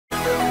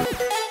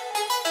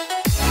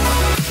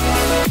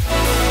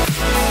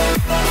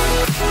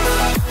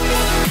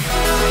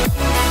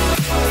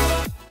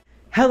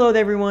Hello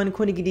there everyone,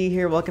 Coolnickyd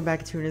here, welcome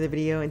back to another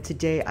video, and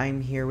today I'm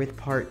here with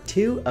part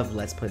 2 of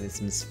Let's Play The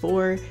Sims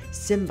 4,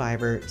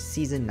 Simvivor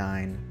Season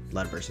 9,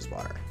 Blood vs.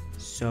 Water.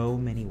 So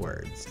many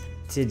words.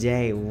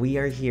 Today we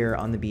are here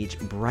on the beach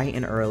bright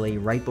and early,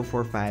 right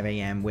before 5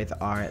 a.m. with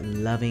our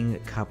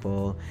loving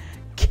couple,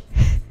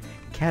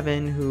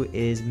 Kevin, who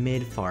is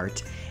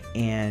mid-fart,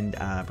 and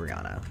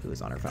Brianna, who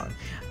is on her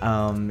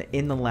phone.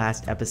 In the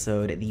last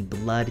episode, the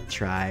Blood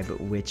Tribe,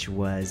 which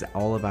was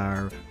all of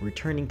our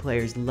returning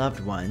players'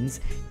 loved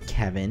ones,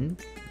 Kevin,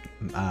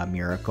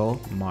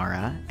 Miracle,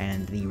 Mara,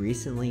 and the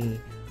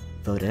recently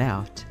voted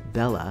out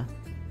Bella,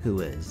 who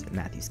was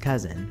Matthew's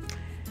cousin,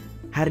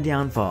 had a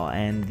downfall,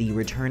 and the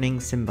returning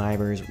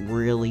Simvivors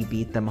really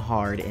beat them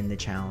hard in the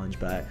challenge.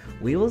 But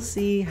we will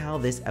see how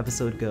this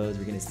episode goes.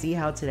 We're gonna see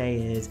how today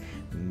is.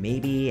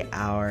 Maybe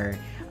our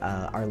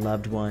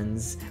loved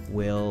ones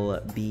will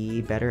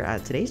be better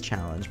at today's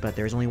challenge, but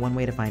there's only one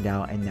way to find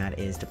out, and that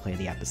is to play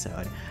the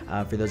episode.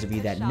 For those of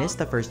you that missed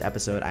the first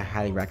episode, I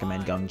highly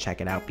recommend going check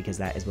it out, because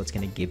that is what's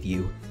going to give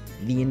you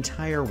the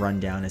entire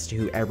rundown as to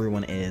who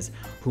everyone is,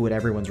 what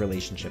everyone's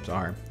relationships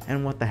are,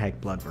 and what the heck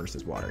blood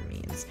versus water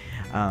means.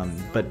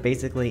 But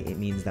basically it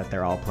means that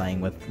they're all playing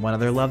with one of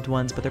their loved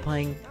ones, but they're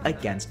playing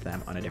against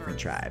them on a different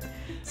tribe.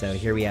 So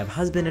here we have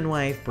husband and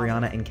wife,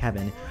 Brianna and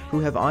Kevin, who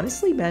have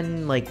honestly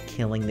been like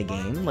killing the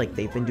game. Like,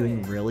 they've been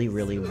doing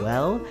really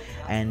well,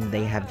 and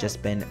they have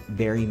just been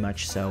very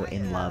much so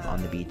in love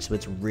on the beach. So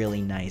it's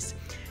really nice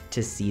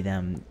to see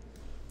them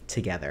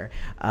together.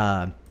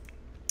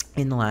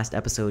 In the last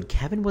episode,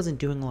 Kevin wasn't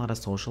doing a lot of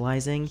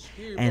socializing,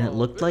 and it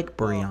looked like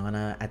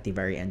Brianna at the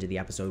very end of the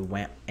episode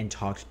went and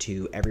talked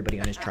to everybody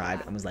on his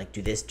tribe and was like,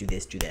 do this, do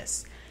this, do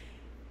this.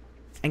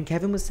 And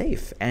Kevin was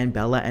safe, and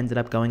Bella ended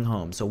up going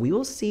home. So we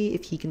will see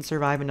if he can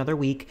survive another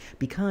week,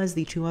 because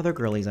the two other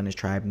girlies on his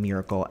tribe,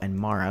 Miracle and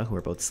Mara, who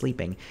are both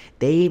sleeping,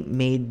 they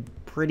made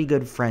pretty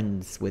good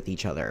friends with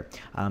each other.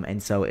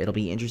 And so it'll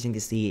be interesting to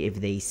see if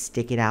they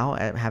stick it out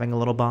at having a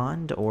little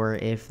bond, or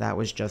if that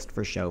was just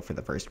for show for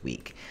the first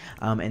week.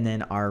 And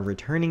then our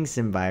returning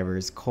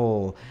Simvivors,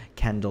 Cole,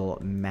 Kendall,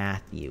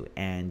 Matthew,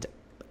 and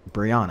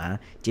Brianna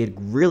did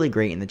really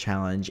great in the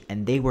challenge,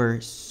 and they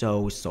were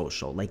so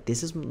social. Like,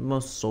 this is the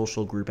most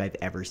social group I've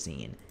ever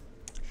seen.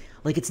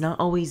 Like, it's not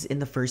always in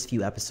the first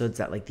few episodes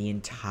that like the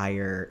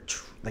entire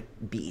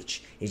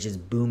beach is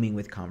just booming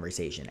with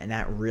conversation, and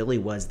that really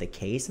was the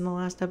case in the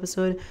last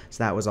episode.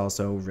 So that was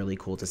also really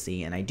cool to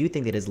see, and I do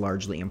think that is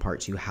largely in part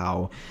to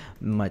how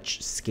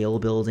much skill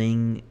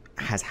building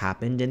has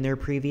happened in their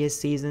previous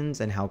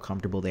seasons and how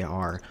comfortable they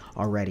are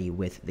already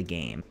with the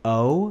game.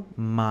 Oh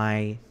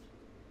my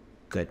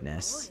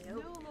goodness.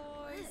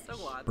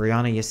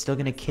 Brianna, you still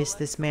gonna kiss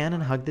this man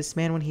and hug this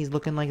man when he's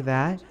looking like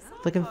that?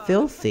 Looking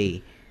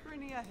filthy.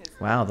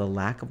 Wow, the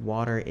lack of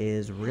water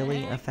is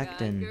really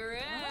affecting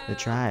the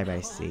tribe,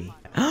 I see.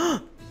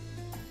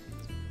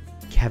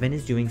 Kevin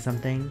is doing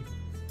something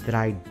that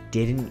I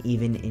didn't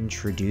even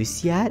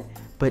introduce yet,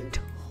 but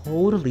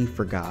totally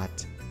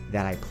forgot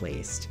that I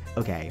placed.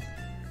 Okay,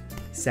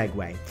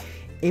 segue.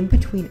 In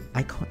between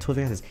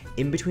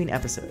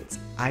episodes,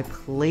 I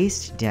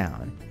placed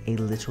down a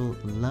little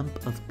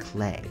lump of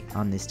clay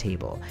on this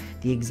table.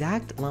 The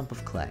exact lump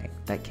of clay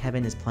that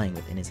Kevin is playing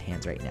with in his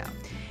hands right now.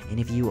 And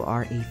if you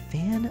are a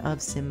fan of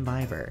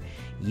Simvivor,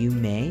 you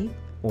may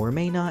or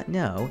may not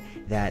know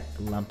that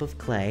lump of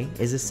clay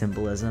is a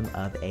symbolism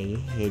of a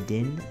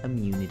hidden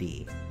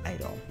immunity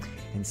idol.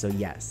 And so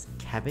yes,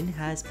 Kevin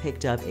has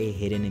picked up a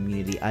hidden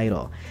immunity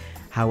idol.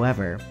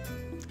 However,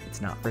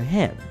 it's not for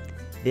him.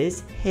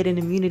 This hidden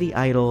immunity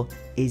idol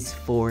is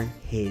for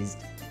his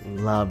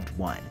loved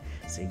one.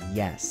 So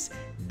yes,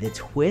 the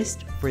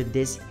twist for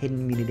this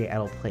hidden immunity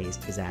idol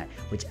placed is that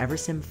whichever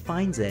sim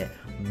finds it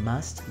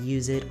must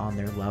use it on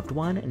their loved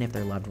one, and if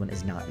their loved one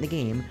is not in the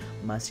game,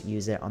 must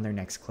use it on their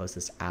next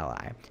closest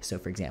ally. So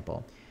for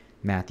example,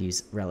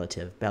 Matthew's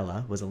relative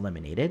Bella was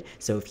eliminated,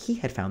 so if he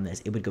had found this,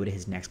 it would go to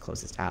his next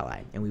closest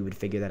ally, and we would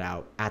figure that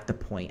out at the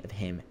point of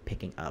him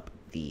picking up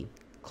the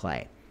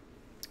clay.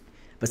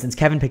 But since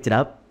Kevin picked it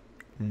up,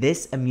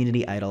 this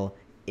immunity idol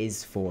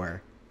is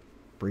for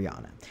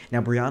Brianna.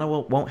 Now,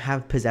 Brianna won't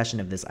have possession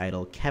of this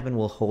idol. Kevin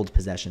will hold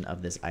possession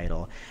of this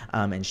idol,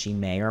 and she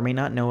may or may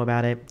not know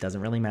about it.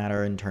 Doesn't really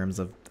matter in terms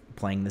of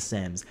playing The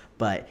Sims,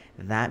 but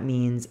that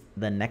means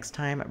the next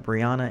time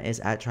Brianna is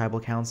at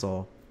Tribal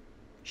Council,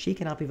 she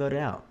cannot be voted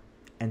out.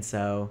 And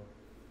so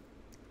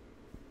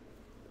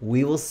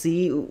we will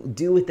see,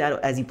 do with that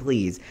as you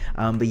please.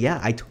 But yeah,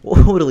 I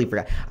totally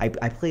forgot. I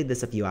played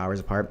this a few hours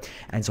apart,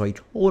 and so I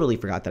totally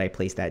forgot that I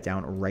placed that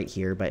down right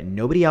here, but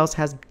nobody else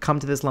has come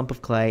to this lump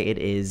of clay. It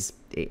is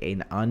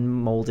an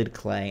unmolded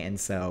clay, and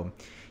so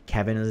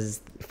Kevin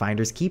is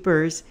finders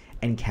keepers,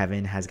 and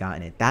Kevin has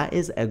gotten it. That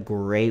is a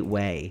great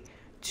way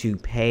to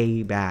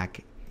pay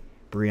back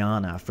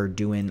Brianna for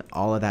doing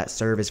all of that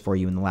service for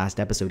you in the last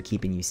episode,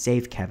 keeping you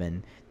safe,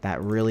 Kevin.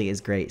 That really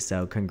is great.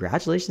 So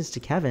congratulations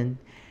to Kevin.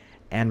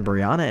 And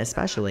Brianna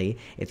especially.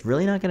 It's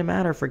really not going to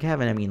matter for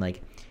Kevin. I mean, like,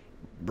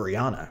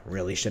 Brianna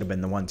really should have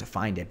been the one to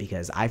find it,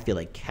 because I feel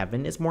like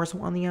Kevin is more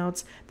so on the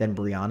outs than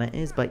Brianna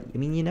is. But I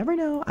mean, you never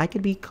know. I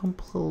could be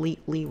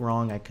completely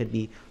wrong. I could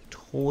be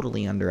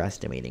totally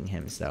underestimating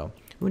him. So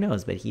who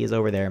knows? But he is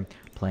over there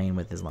playing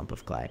with his lump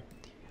of clay.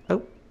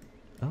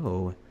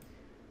 Oh,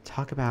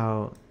 talk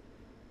about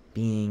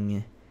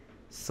being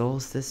soul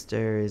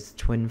sisters,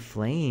 twin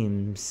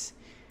flames.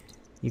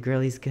 You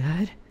girlies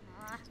good?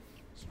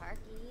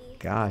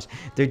 Gosh,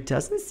 there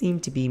doesn't seem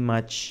to be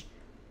much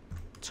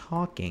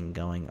talking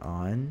going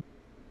on.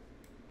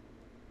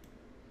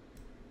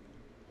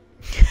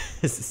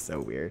 This is so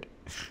weird.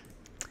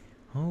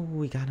 Oh,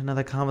 we got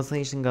another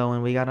conversation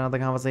going.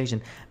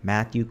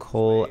 Matthew,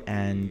 Cole,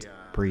 and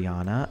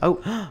Brianna.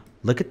 Oh,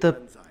 look at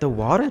the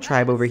water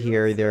tribe over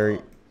here. They're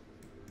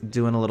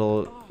doing a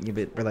little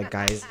bit. We're like,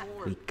 guys,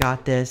 we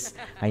got this.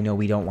 I know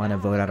we don't want to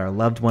vote out our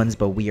loved ones,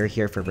 but we are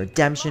here for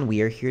redemption.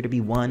 We are here to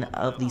be one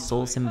of the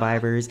soul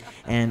survivors.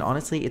 And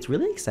honestly, it's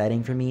really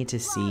exciting for me to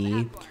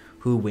see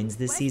who wins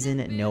this season,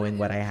 knowing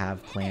what I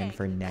have planned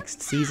for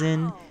next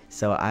season.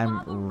 So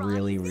I'm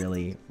really,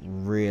 really,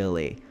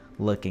 really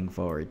looking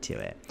forward to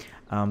it.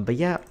 But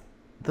yeah,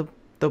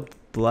 the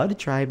blood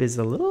tribe is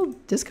a little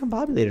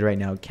discombobulated right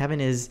now. Kevin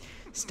is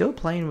still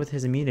playing with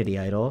his immunity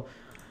idol.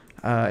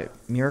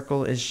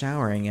 Miracle is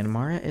showering, and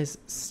Mara is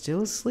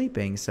still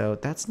sleeping, so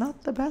that's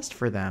not the best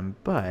for them.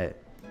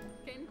 But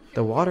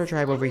the water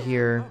tribe over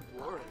here,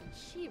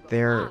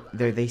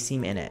 they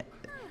seem in it.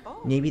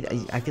 Maybe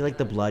I feel like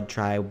the blood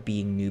tribe,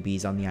 being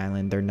newbies on the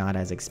island, they're not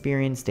as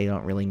experienced. They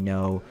don't really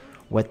know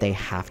what they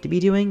have to be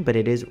doing, but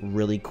it is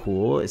really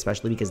cool,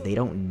 especially because they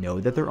don't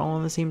know that they're all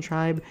in the same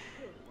tribe,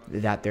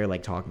 that they're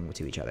like talking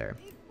to each other.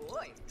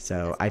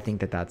 So I think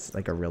that that's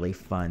like a really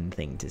fun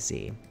thing to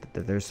see,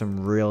 that there's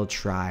some real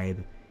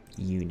tribe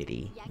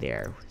unity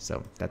there.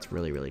 So that's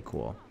really, really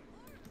cool.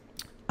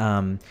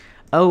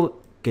 Oh,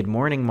 good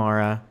morning,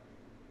 Mara.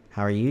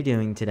 How are you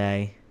doing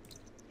today?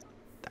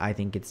 I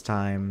think it's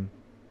time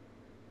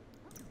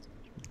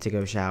to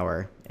go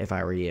shower if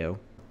I were you.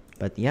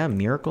 But yeah,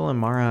 Miracle and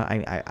Mara,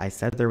 I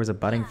said there was a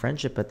budding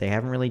friendship, but they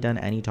haven't really done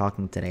any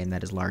talking today, and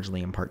that is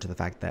largely in part to the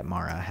fact that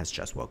Mara has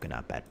just woken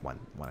up at 1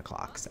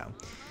 o'clock. So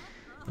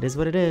it is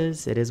what it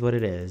is. It is what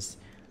it is.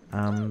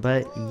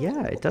 But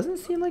yeah, it doesn't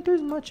seem like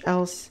there's much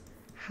else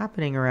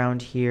happening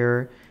around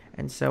here.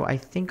 And so I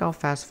think I'll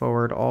fast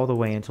forward all the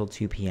way until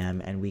 2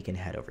 p.m. and we can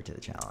head over to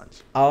the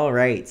challenge. All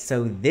right,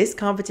 so this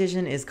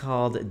competition is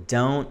called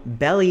Don't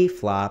Belly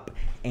Flop.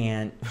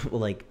 And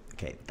like,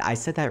 okay, I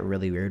said that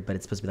really weird, but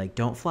it's supposed to be like,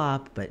 don't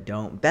flop, but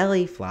don't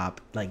belly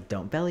flop. Like,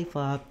 don't belly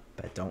flop,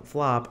 but don't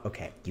flop.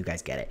 Okay, you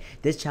guys get it.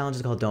 This challenge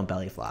is called Don't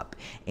Belly Flop.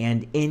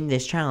 And in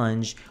this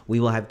challenge, we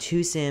will have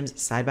 2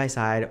 Sims side by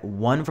side,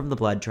 one from the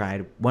blood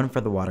tribe, one for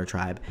the water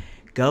tribe.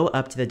 Go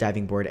up to the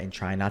diving board and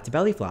try not to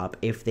belly flop.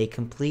 If they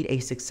complete a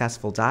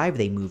successful dive,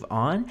 they move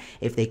on.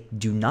 If they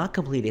do not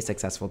complete a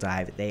successful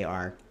dive, they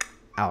are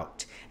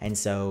out. And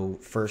so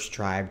first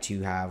tribe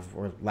to have,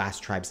 or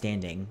last tribe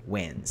standing,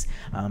 wins.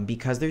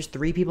 Because there's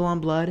 3 people on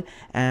blood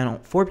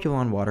and 4 people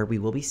on water, we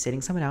will be sitting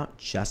someone out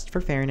just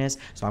for fairness.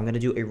 So I'm going to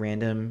do a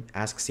random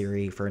Ask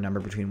Siri for a number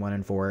between 1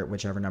 and 4,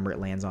 whichever number it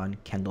lands on.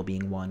 Kendall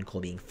being 1,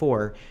 Cole being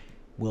 4,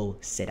 will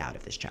sit out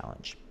of this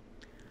challenge.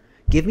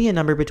 Give me a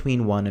number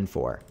between 1 and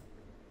 4.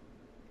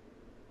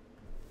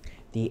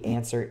 The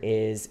answer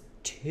is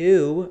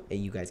 2.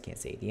 You guys can't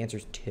see. The answer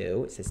is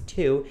 2. It says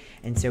 2.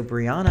 And so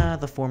Brianna,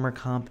 the former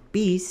comp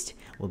beast,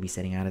 will be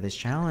sitting out of this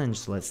challenge.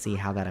 So let's see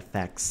how that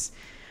affects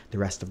the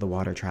rest of the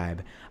water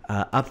tribe.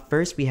 Up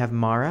first, we have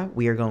Mara.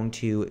 We are going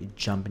to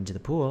jump into the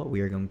pool.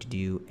 We are going to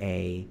do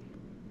a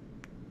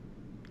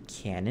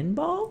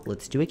cannonball.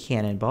 Let's do a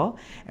cannonball.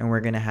 And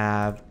we're going to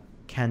have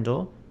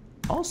Kendall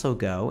also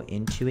go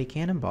into a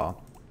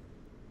cannonball.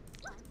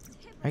 All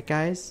right,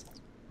 guys.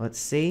 Let's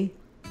see.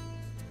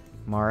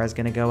 Mara's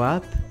going to go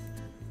up.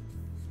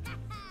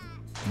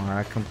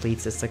 Mara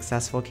completes a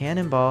successful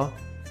cannonball.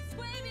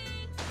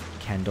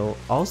 Kendall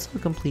also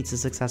completes a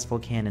successful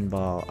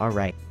cannonball. All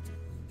right.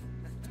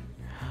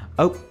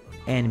 Oh,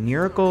 and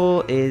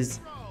Miracle is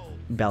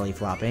belly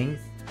flopping.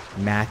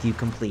 Matthew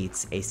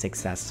completes a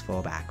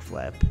successful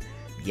backflip.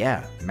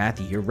 Yeah,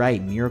 Matthew, you're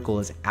right. Miracle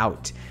is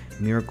out.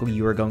 Miracle,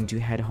 you are going to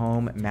head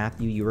home.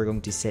 Matthew, you are going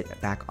to sit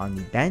back on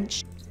the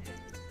bench.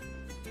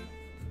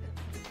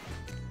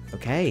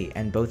 Okay,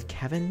 and both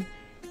Kevin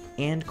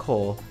and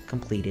Cole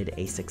completed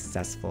a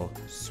successful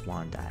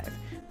swan dive.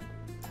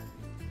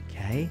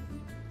 Okay.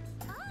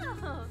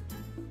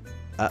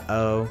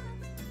 Uh-oh.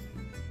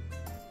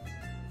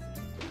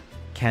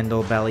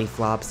 Kendall belly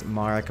flops.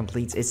 Mara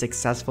completes a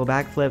successful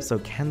backflip. So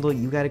Kendall,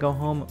 you gotta go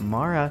home.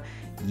 Mara,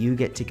 you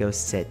get to go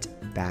sit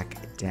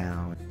back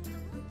down.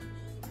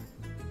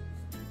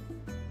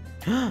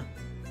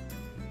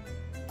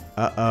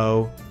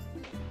 Uh-oh.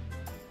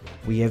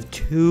 We have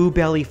 2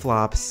 belly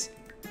flops.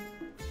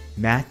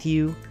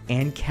 Matthew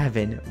and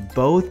Kevin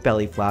both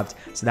belly flopped.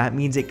 So that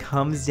means it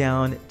comes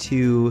down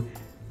to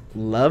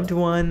loved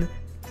one,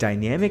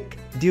 dynamic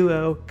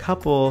duo,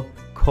 couple,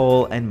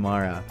 Cole and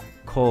Mara.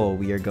 Cole,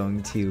 we are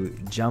going to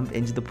jump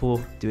into the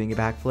pool doing a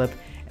backflip.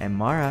 and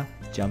Mara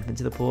jump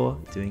into the pool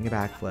doing a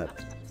backflip.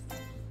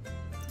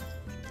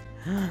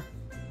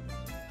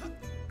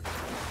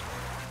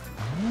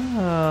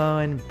 Oh,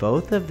 and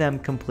both of them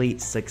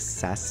complete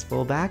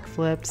successful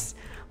backflips.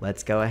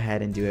 Let's go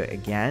ahead and do it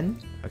again.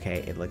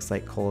 Okay, it looks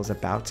like Cole's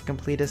about to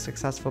complete a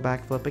successful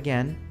backflip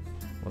again.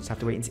 We'll just have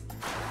to wait and see.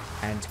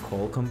 And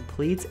Cole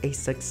completes a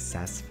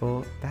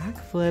successful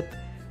backflip.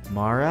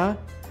 Mara?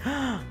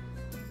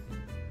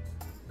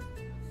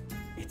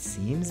 It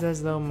seems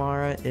as though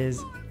Mara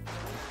is...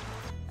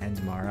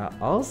 And Mara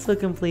also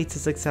completes a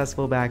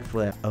successful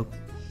backflip. Oh.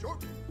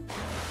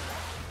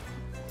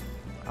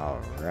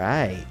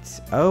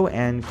 Alright. Oh,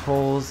 and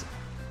Cole's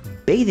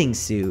bathing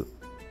suit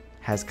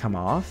has come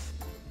off.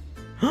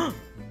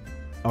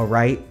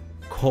 Alright.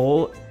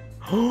 Cole...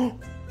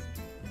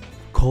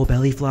 Cole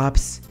belly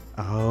flops.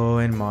 Oh,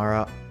 and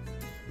Mara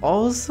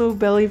also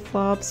belly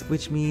flops,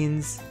 which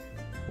means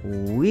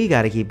we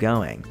gotta keep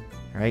going.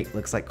 Alright,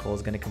 looks like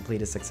Cole's gonna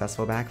complete a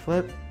successful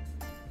backflip.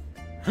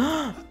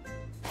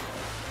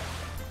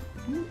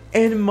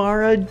 And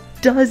Mara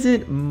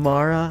doesn't.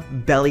 Mara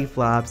belly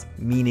flops,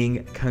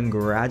 meaning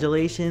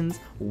congratulations,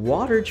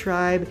 Water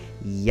Tribe.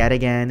 Yet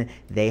again,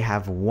 they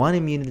have one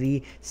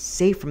immunity,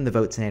 safe from the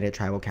vote tonight at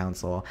Tribal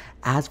Council.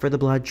 As for the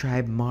Blood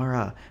Tribe,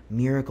 Mara,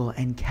 Miracle,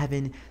 and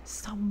Kevin,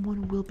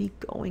 someone will be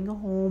going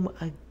home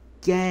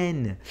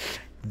again.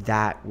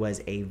 That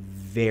was a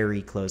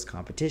very close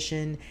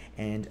competition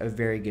and a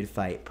very good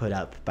fight put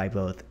up by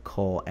both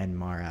Cole and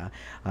Mara.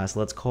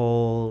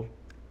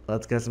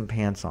 Let's get some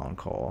pants on,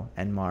 Cole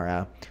and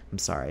Mara. I'm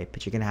sorry,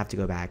 but you're going to have to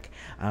go back.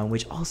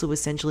 Which also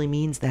essentially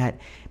means that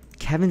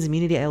Kevin's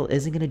immunity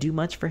isn't going to do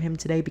much for him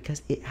today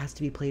because it has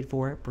to be played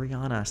for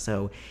Brianna.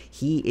 So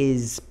he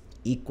is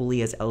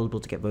equally as eligible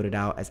to get voted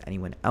out as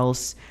anyone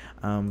else.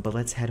 But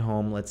let's head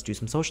home. Let's do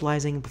some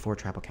socializing before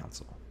Tribal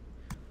Council.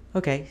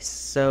 Okay,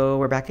 so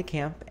we're back at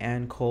camp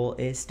and Cole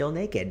is still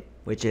naked,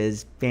 which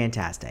is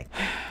fantastic.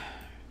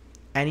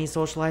 Any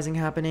socializing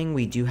happening?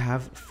 We do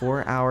have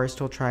 4 hours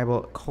till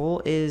Tribal.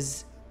 Cole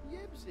is...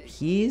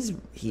 He's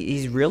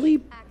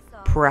really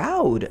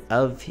proud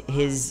of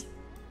his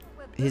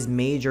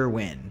major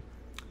win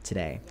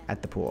today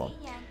at the pool.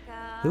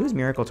 Who is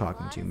Miracle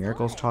talking to?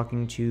 Miracle's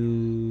talking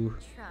to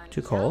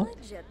Cole,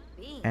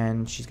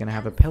 and she's gonna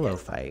have a pillow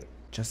fight.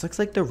 Just looks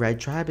like the Red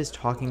Tribe is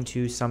talking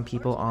to some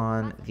people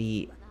on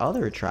the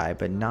other tribe,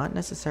 but not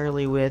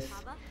necessarily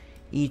with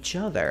each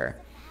other.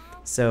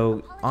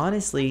 So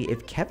honestly,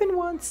 if Kevin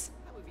wants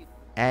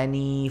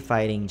any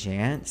fighting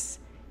chance,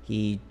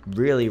 he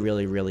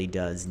really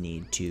does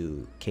need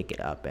to kick it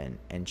up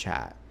and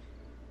chat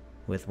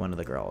with one of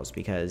the girls,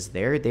 because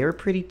they were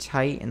pretty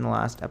tight in the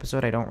last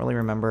episode. I don't really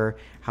remember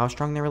how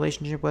strong their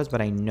relationship was,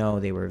 but I know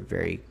they were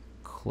very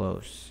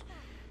close.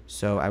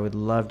 So I would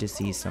love to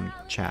see some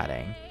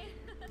chatting.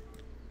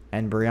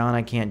 And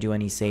Brianna can't do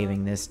any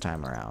saving this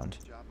time around.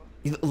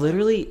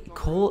 Literally,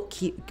 Cole,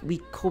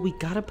 we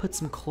gotta put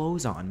some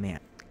clothes on, man.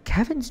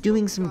 Kevin's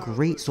doing some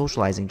great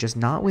socializing, just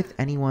not with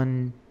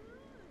anyone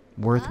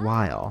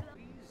worthwhile.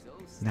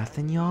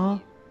 Nothing,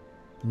 y'all?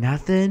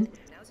 Nothing?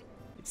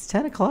 It's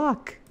 10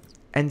 o'clock.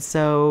 And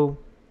so,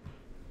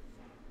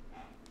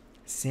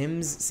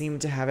 Sims seem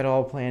to have it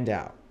all planned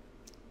out.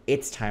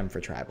 It's time for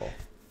Tribal.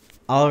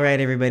 Alright,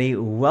 everybody,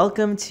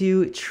 welcome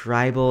to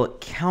Tribal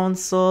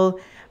Council.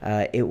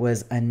 It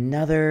was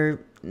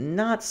another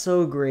not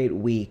so great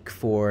week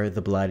for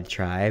the Blood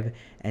Tribe,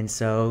 and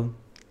so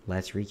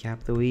let's recap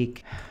the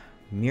week.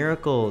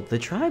 Miracle, the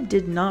tribe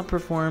did not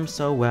perform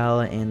so well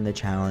in the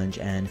challenge,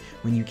 and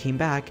when you came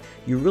back,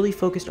 you really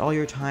focused all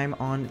your time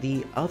on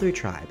the other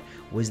tribe.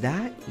 Was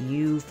that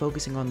you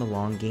focusing on the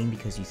long game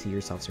because you see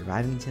yourself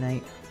surviving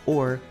tonight,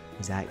 or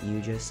was that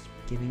you just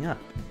giving up?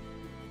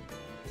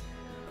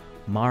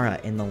 Mara,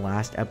 in the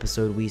last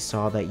episode, we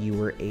saw that you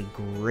were a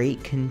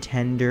great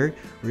contender,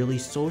 really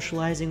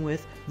socializing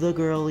with the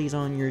girlies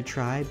on your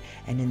tribe,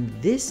 and in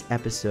this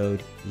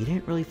episode, you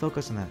didn't really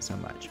focus on that so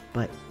much,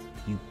 but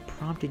you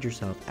prompted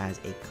yourself as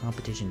a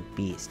competition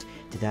beast.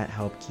 Did that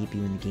help keep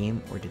you in the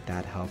game, or did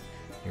that help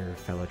your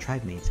fellow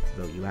tribe mates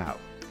vote you out?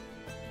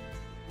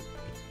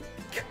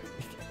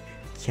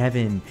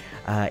 Kevin,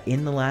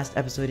 in the last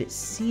episode, it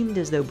seemed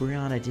as though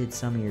Brianna did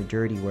some of your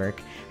dirty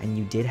work, and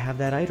you did have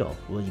that idol.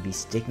 Will you be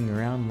sticking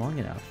around long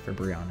enough for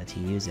Brianna to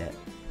use it?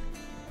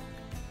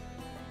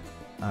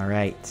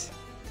 Alright.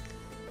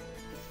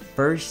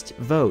 First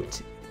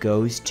vote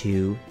goes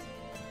to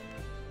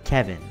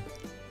Kevin.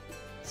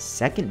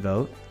 Second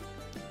vote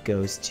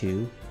goes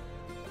to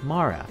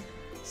Mara.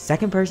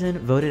 Second person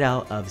voted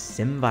out of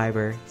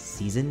Simvivor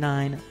Season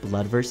 9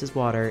 Blood vs.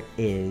 Water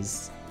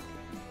is...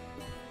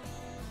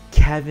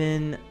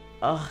 Kevin.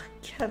 Ugh,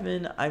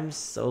 Kevin, I'm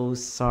so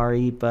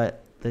sorry,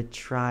 but the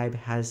tribe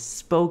has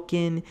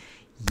spoken.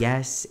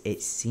 Yes,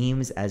 it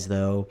seems as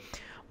though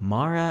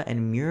Mara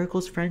and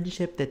Miracle's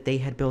friendship that they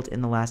had built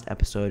in the last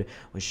episode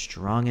was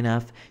strong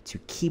enough to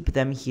keep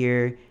them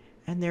here,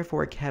 and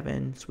therefore,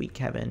 Kevin, sweet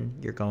Kevin,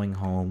 you're going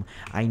home.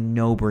 I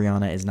know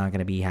Brianna is not going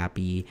to be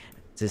happy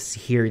to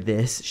hear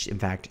this. In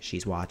fact,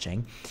 she's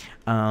watching.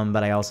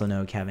 But I also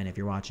know, Kevin, if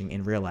you're watching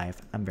in real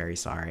life, I'm very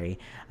sorry.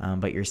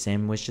 But your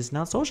sim was just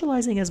not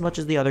socializing as much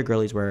as the other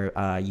girlies were.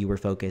 You were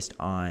focused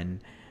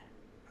on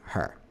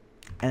her.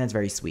 And that's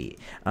very sweet.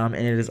 And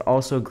it is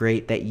also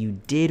great that you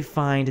did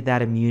find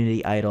that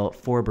immunity idol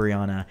for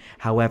Brianna.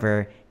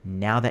 However,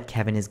 now that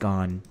Kevin is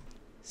gone,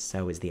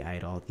 so is the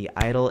idol. The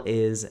idol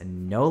is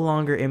no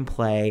longer in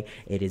play.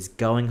 It is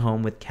going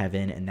home with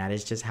Kevin, and that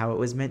is just how it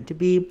was meant to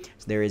be.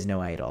 So there is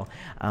no idol.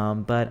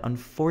 But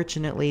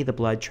unfortunately, the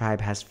Blood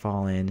Tribe has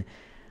fallen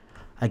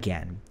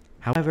again.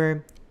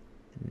 However,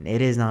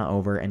 it is not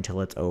over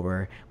until it's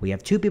over. We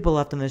have 2 people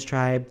left on this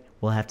tribe.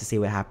 We'll have to see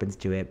what happens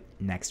to it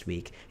next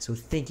week. So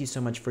thank you so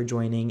much for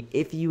joining.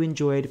 If you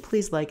enjoyed,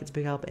 please like. It's a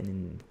big help.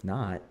 And if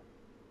not,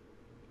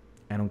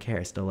 I don't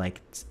care. Still like,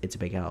 it's a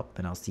big help.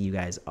 And I'll see you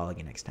guys all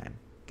again next time.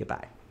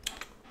 Goodbye.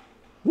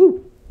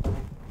 Woo!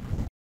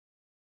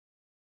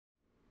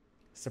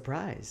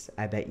 Surprise!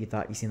 I bet you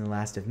thought you seen the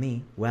last of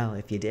me. Well,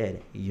 if you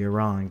did, you're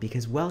wrong,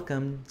 because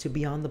welcome to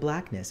Beyond the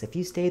Blackness. If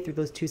you stayed through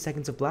those 2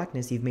 seconds of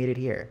blackness, you've made it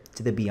here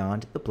to the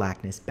Beyond the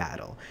Blackness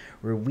battle,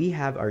 where we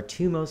have our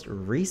 2 most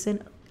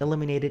recent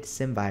eliminated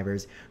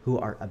Simvivors who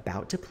are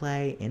about to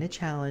play in a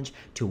challenge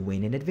to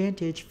win an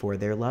advantage for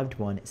their loved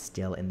one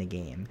still in the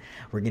game.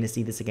 We're going to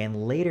see this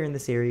again later in the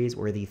series,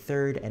 where the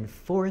 3rd and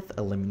 4th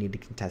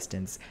eliminated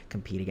contestants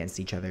compete against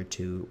each other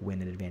to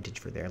win an advantage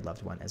for their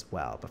loved one as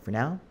well. But for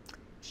now,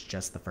 it's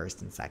just the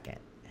 1st and 2nd.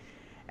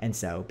 And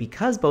so,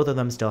 because both of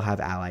them still have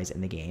allies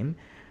in the game,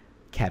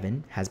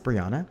 Kevin has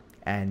Brianna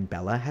and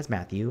Bella has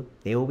Matthew.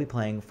 They will be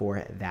playing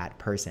for that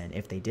person.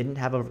 If they didn't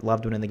have a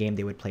loved one in the game,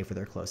 they would play for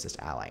their closest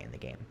ally in the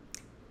game.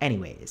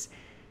 Anyways,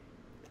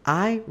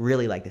 I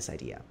really like this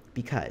idea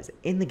because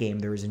in the game,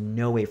 there was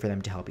no way for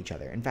them to help each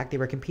other. In fact, they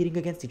were competing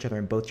against each other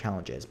in both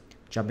challenges.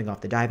 Jumping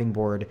off the diving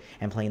board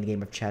and playing the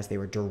game of chess, they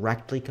were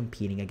directly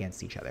competing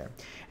against each other.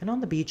 And on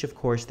the beach, of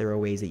course, there are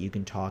ways that you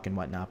can talk and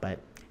whatnot, but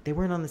they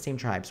weren't on the same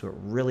tribe, so it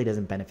really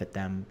doesn't benefit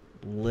them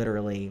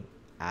literally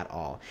at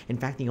all. In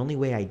fact, the only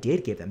way I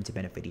did give them to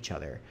benefit each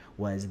other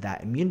was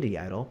that immunity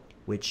idol,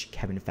 which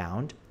Kevin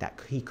found that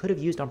he could have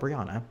used on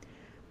Brianna,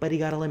 but he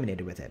got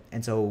eliminated with it.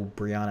 And so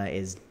Brianna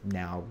is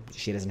now,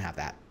 she doesn't have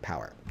that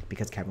power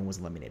because Kevin was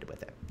eliminated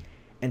with it.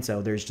 And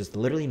so there's just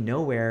literally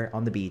nowhere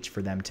on the beach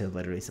for them to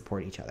literally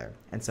support each other.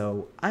 And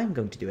so I'm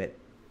going to do it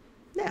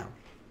now.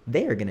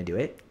 They are going to do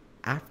it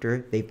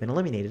after they've been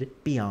eliminated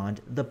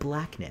beyond the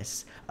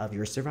blackness of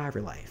your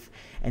survivor life.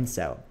 And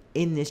so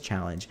in this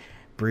challenge,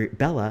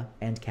 Bella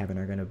and Kevin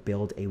are going to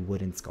build a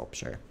wooden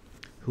sculpture.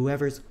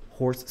 Whoever's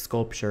horse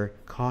sculpture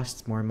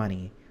costs more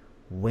money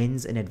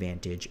wins an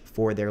advantage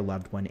for their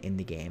loved one in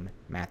the game,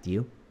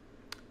 Matthew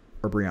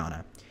or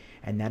Brianna.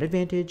 And that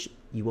advantage,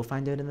 you will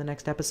find out in the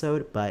next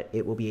episode, but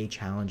it will be a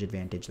challenge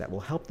advantage that will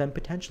help them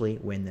potentially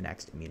win the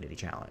next immunity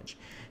challenge.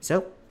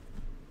 So,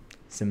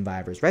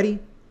 Simvivors ready?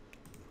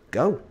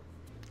 Go!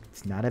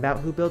 It's not about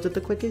who builds it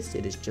the quickest,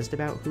 it is just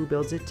about who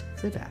builds it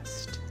the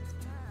best.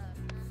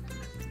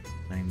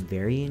 I'm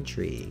very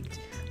intrigued.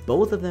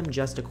 Both of them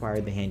just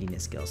acquired the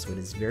handiness skill, so it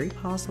is very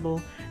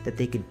possible that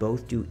they could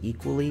both do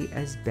equally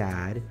as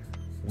bad.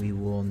 We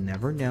will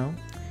never know.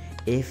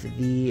 If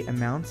the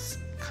amounts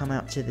come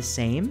out to the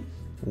same,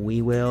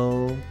 we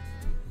will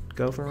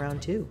go for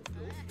round 2.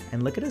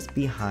 And look at us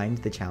behind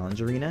the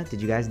challenge arena.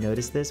 Did you guys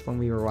notice this when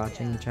we were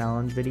watching the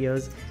challenge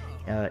videos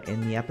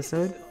in the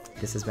episode?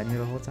 This has been here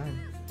the whole time.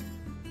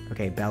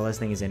 Okay, Bella's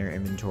thing is in her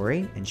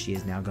inventory, and she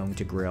is now going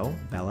to grill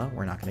Bella.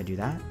 We're not going to do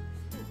that,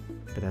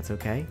 but that's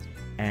okay.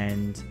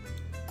 And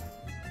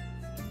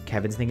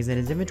Kevin's thing is in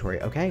his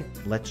inventory. Okay,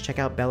 let's check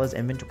out Bella's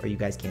inventory. You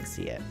guys can't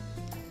see it,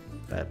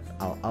 but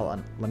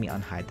let me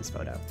unhide this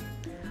photo.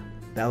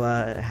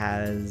 Bella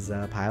has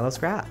a pile of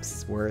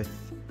scraps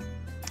worth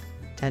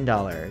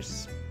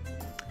 $10.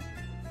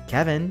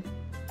 Kevin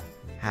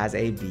has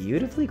a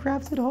beautifully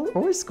crafted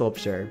horse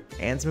sculpture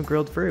and some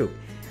grilled fruit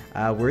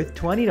worth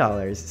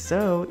 $20.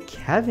 So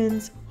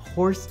Kevin's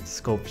horse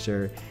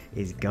sculpture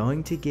is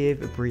going to give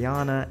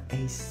Brianna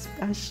a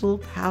special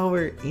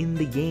power in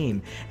the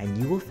game, and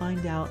you will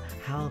find out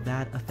how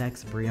that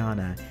affects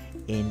Brianna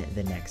in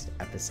the next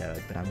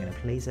episode. But I'm going to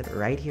place it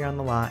right here on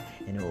the lot,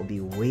 and it will be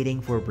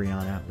waiting for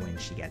Brianna when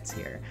she gets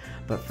here.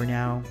 But for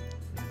now,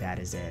 that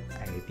is it.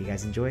 I hope you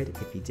guys enjoyed.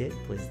 If you did,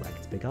 please like,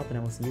 it's a big help, and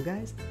I will see you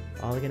guys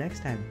all again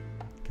next time.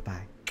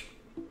 Goodbye.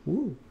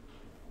 Woo.